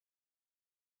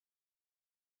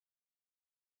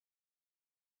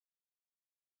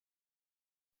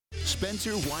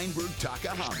Spencer Weinberg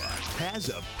Takahama has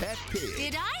a pet pig.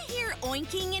 Did I hear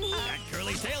oinking in here? That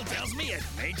curly tail tells me it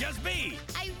may just be.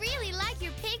 I really like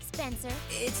your pig, Spencer.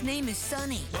 Its name is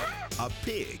Sunny. A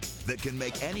pig that can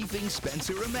make anything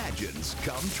Spencer imagines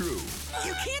come true.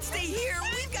 You can't stay here.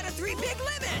 We've got a 3-pig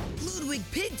limit. Ludwig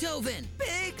Pigtoven.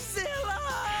 Pigzilla!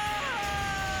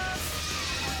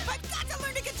 I've got to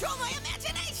learn to control my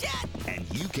imagination. And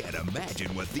you can't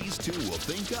imagine what these two will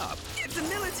think up If the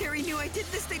military knew I did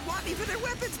this, they'd want me for their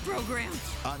weapons program.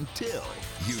 until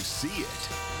you see it.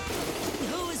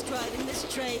 Who is driving this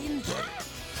train?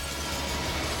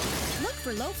 Look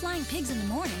for low-flying pigs in the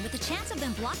morning with a chance of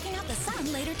them blocking out the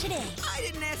sun later today. I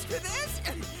didn't ask for this.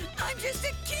 I'm just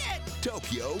a kid.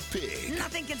 Tokyo Pig.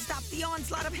 Nothing can stop the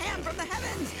onslaught of ham from the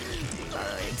heavens.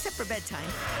 Except for bedtime.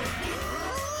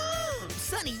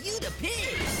 Sonny, you the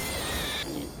pig.